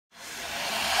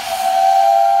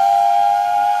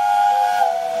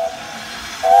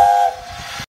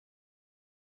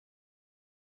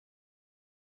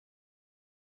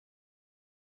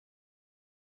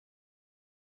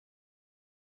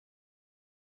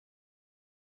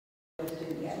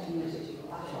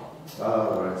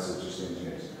Oh, right, so just in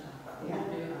case. Yeah.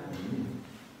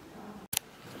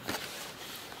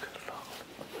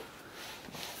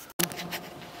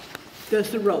 There's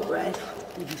the rope race.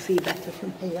 You can see better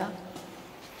from here.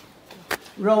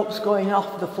 Ropes going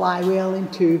off the flywheel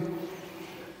into,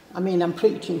 I mean, I'm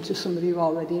preaching to somebody who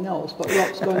already knows, but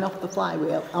ropes going off the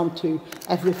flywheel onto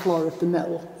every floor of the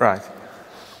mill. Right.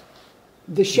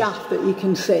 The shaft that you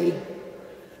can see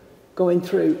going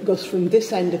through goes from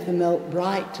this end of the mill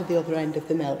right to the other end of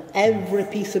the mill. Every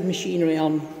piece of machinery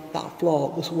on that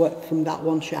floor was worked from that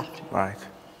one shaft. Right.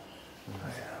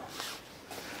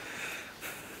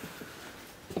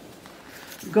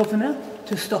 Governor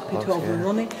to stop it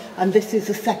overrunning, and this is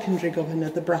a secondary governor,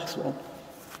 the brass one.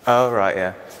 Oh, right,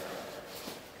 yeah.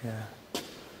 Yeah.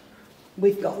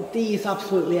 We've got these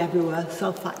absolutely everywhere,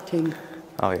 self-acting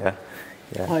Oh, yeah.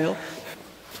 Yeah. oil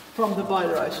from the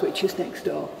boiler house, which is next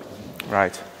door.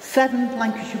 Right. 7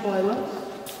 Lancashire boilers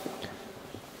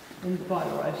in the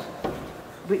boiler house,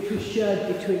 which was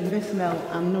shared between this mill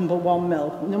and number 1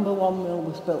 mill. Number 1 mill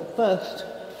was built first,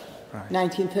 right,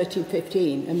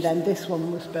 1913-15, and then this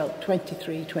one was built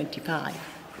 23-25.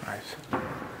 Right.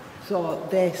 So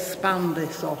they spanned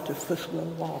this sort of First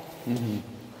World War. Mm-hmm.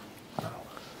 Wow.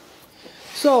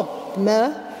 So,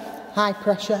 Mer, high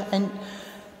pressure and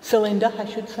cylinder, I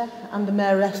should say, and the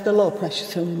Mer-S, the low pressure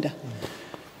cylinder. Mm.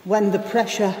 When the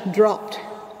pressure dropped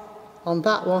on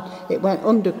that one, it went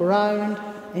underground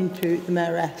into the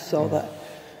Mer-S, so that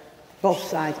both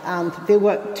sides, and they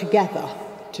worked together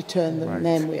to turn the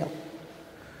main wheel.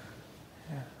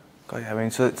 Yeah. God, yeah, I mean,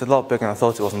 so it's a lot bigger than I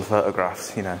thought it was in the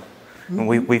photographs, you know. Mm-hmm. And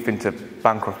we've been to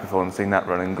Bancroft before and seen that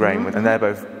run in grain, and they're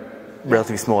both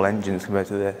relatively small engines compared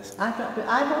to this.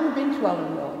 I've only been to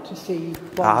Ellen Road to see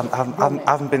I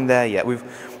haven't been there yet.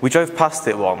 We drove past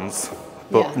it once,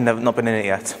 but not been in it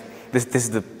yet. This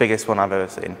is the biggest one I've ever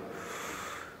seen.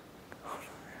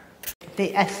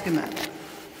 The estimate.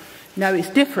 Now it's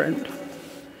different,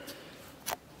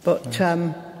 but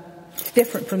it's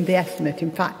different from the estimate.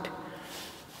 In fact,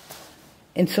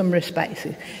 in some respects,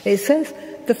 it says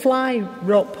the fly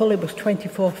rope pulley was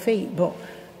 24 feet, but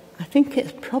I think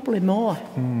it's probably more.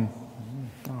 Mm.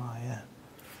 Oh, yeah.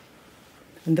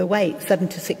 And the weight,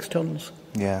 76 tons.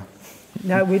 Yeah.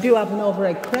 Now, we do have an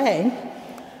overhead crane,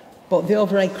 but the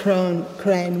overhead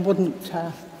crane wouldn't,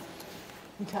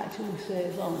 it actually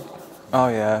says on. Oh,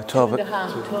 yeah, 12 and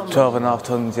a half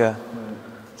tons, yeah.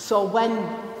 So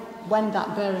when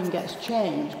that bearing gets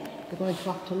changed, they're going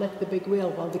to have to lift the big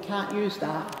wheel. Well, they can't use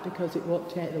that because it won't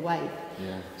take the weight.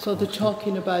 Yeah. So they're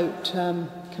talking about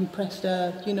compressed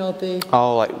air, you know, the...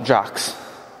 Oh, like jacks?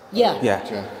 Yeah. Yeah.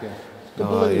 Jack, yeah. The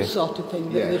balloon sort of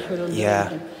thing that they put under the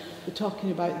engine. They're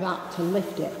talking about that to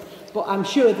lift it. But I'm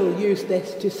sure they'll use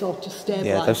this to sort of stabilise.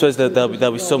 Yeah, I suppose there'll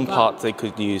be some parts they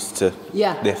could use to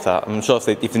lift that. I'm sure if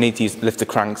they need to lift the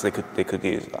cranks, they could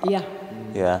use that. Yeah.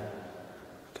 Yeah.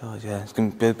 God, yeah, it's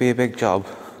going to be a big job.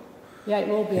 Yeah, it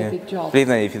will be a big job. But even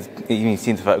then, if you've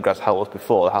seen the photographs how it was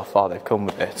before, how far they've come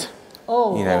with it.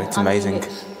 Oh, you know, it's amazing. I mean,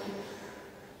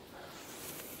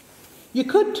 you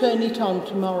could turn it on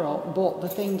tomorrow, but the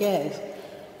thing is,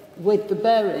 with the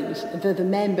bearings, the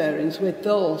main bearings, with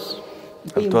those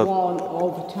being worn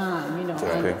all the time, you know,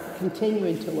 and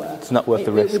continuing to work, it's not worth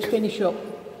the risk. It would finish up.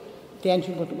 The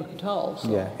engine wouldn't work at all. So.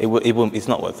 Yeah, it wouldn't. It's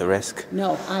not worth the risk.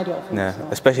 No, I don't think so.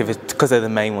 Especially if it's because they're the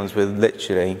main ones with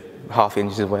literally half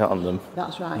inches of weight on them.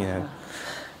 That's right.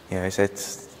 You know,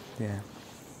 it's yeah.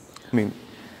 I mean.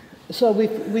 So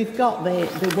we've got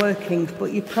the workings,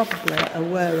 but you're probably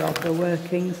aware of the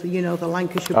workings. You know, the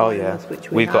Lancashire boilers, which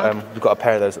we've got a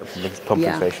pair of those at the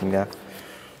pumping station. Yeah.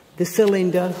 The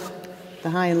cylinders,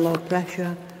 the high and low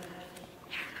pressure,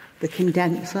 the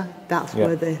condenser. That's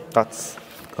where that's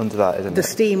under that, isn't it? The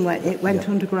steam went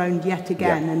underground yet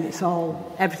again, and it's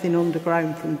everything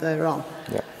underground from there on.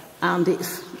 Yeah. And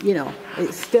it's, you know,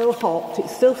 it's still hot,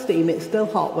 it's still steam, it's still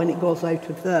hot when it goes out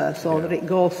of there, so that it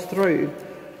goes through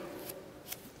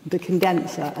the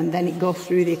condenser and then it goes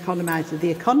through the economiser.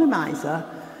 The economiser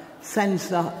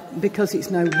sends because it's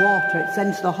now water, it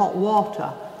sends the hot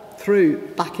water through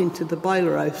back into the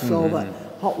boiler house, so that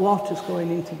hot water's going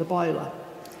into the boiler.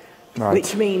 Right.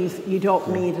 Which means you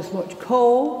don't need as much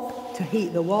coal to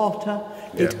heat the water.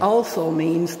 Yeah. It also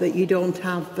means that you don't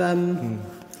have,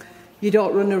 you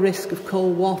don't run a risk of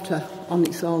cold water on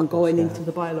its own going into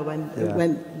the boiler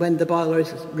when the boiler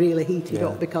is really heated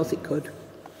up, because it could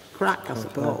crack, I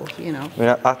suppose. You know. I mean,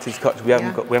 at his cottage, we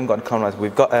haven't got an economiser.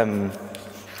 We've got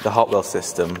the hot wheel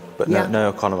system, but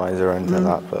no economiser or anything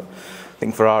like that. But I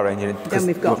think for our engine, then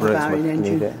we've got the bearing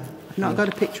engine. I've not got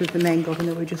a picture of the main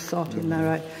governor. We're just sorting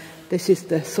that out. This is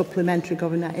the supplementary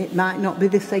governor. It might not be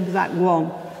this exact one,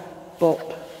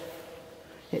 but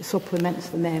it supplements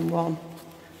the main one.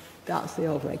 That's the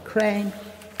overhead crane.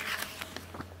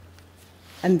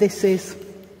 And this is,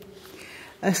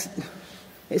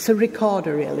 it's a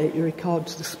recorder really, it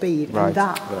records the speed. Right. And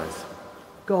that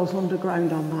goes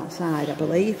underground on that side, I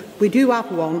believe. We do have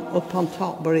one up on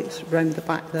top, but it's round the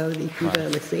back there, you can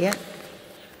barely see it.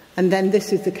 And then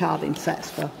this is the carding sets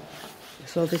for,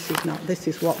 so this is not, this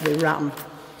is what we ran.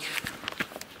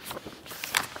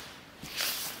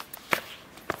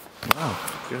 Wow,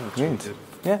 good.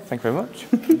 Yeah, thank you very much.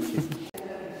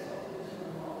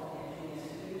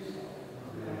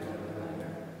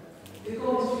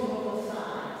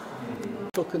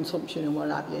 Consumption and what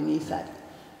have you, and he said,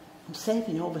 I'm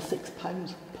saving over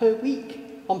 £6 per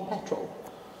week on petrol.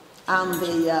 And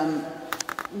the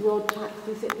road tax,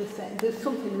 is it the same? There's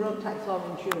something, road tax or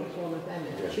insurance, one of them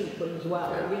is cheaper as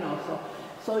well, you know,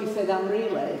 so he said, I'm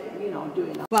really, you know,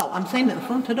 doing that. Well, I'm saying at the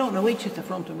front, I don't know which is the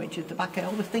front and which is the back. I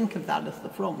always think of that as the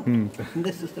front, and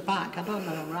this is the back. I don't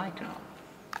know if I'm right or not.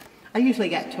 I usually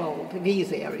get told, if he's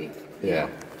here, he know,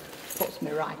 puts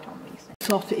me right on these things.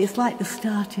 So it's like the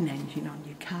starting engine on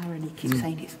your car, and he keeps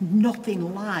saying it's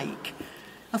nothing like.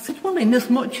 I said, well, in as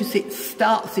much as it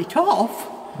starts it off,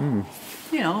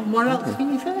 you know, what else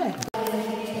can you say?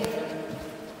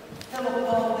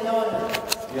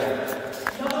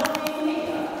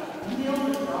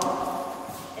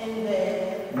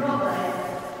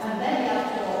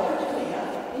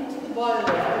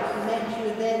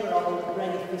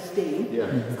 Steam,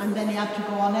 and then he had to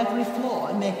go on every floor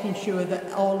and making sure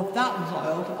that all of that was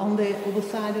oiled on the other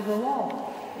side of the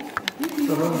wall.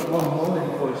 So one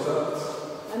morning before he starts.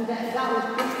 And that was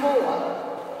before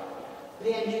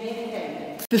the engineer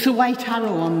came. There's a white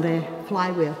arrow on the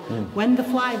flywheel. When the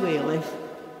flywheel is,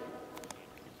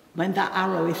 when that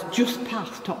arrow is just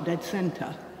past top dead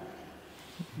centre,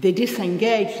 they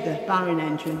disengage the bearing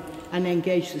engine and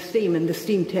engage the steam, and the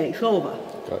steam takes over.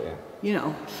 Got you. You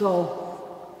know, so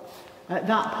at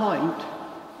that point,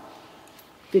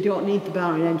 they don't need the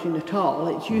bearing engine at all.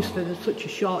 It's used for such a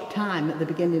short time at the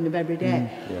beginning of every day.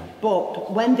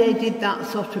 But when they did that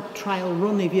sort of trial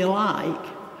run, if you like,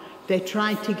 they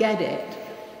tried to get it,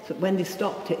 so when they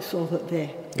stopped it, so that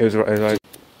they... It was right.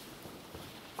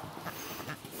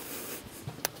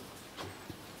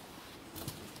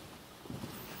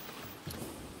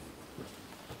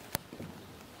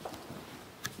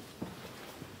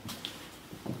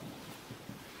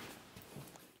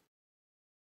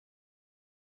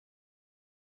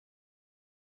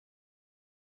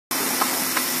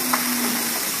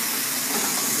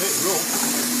 Bit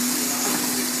rough.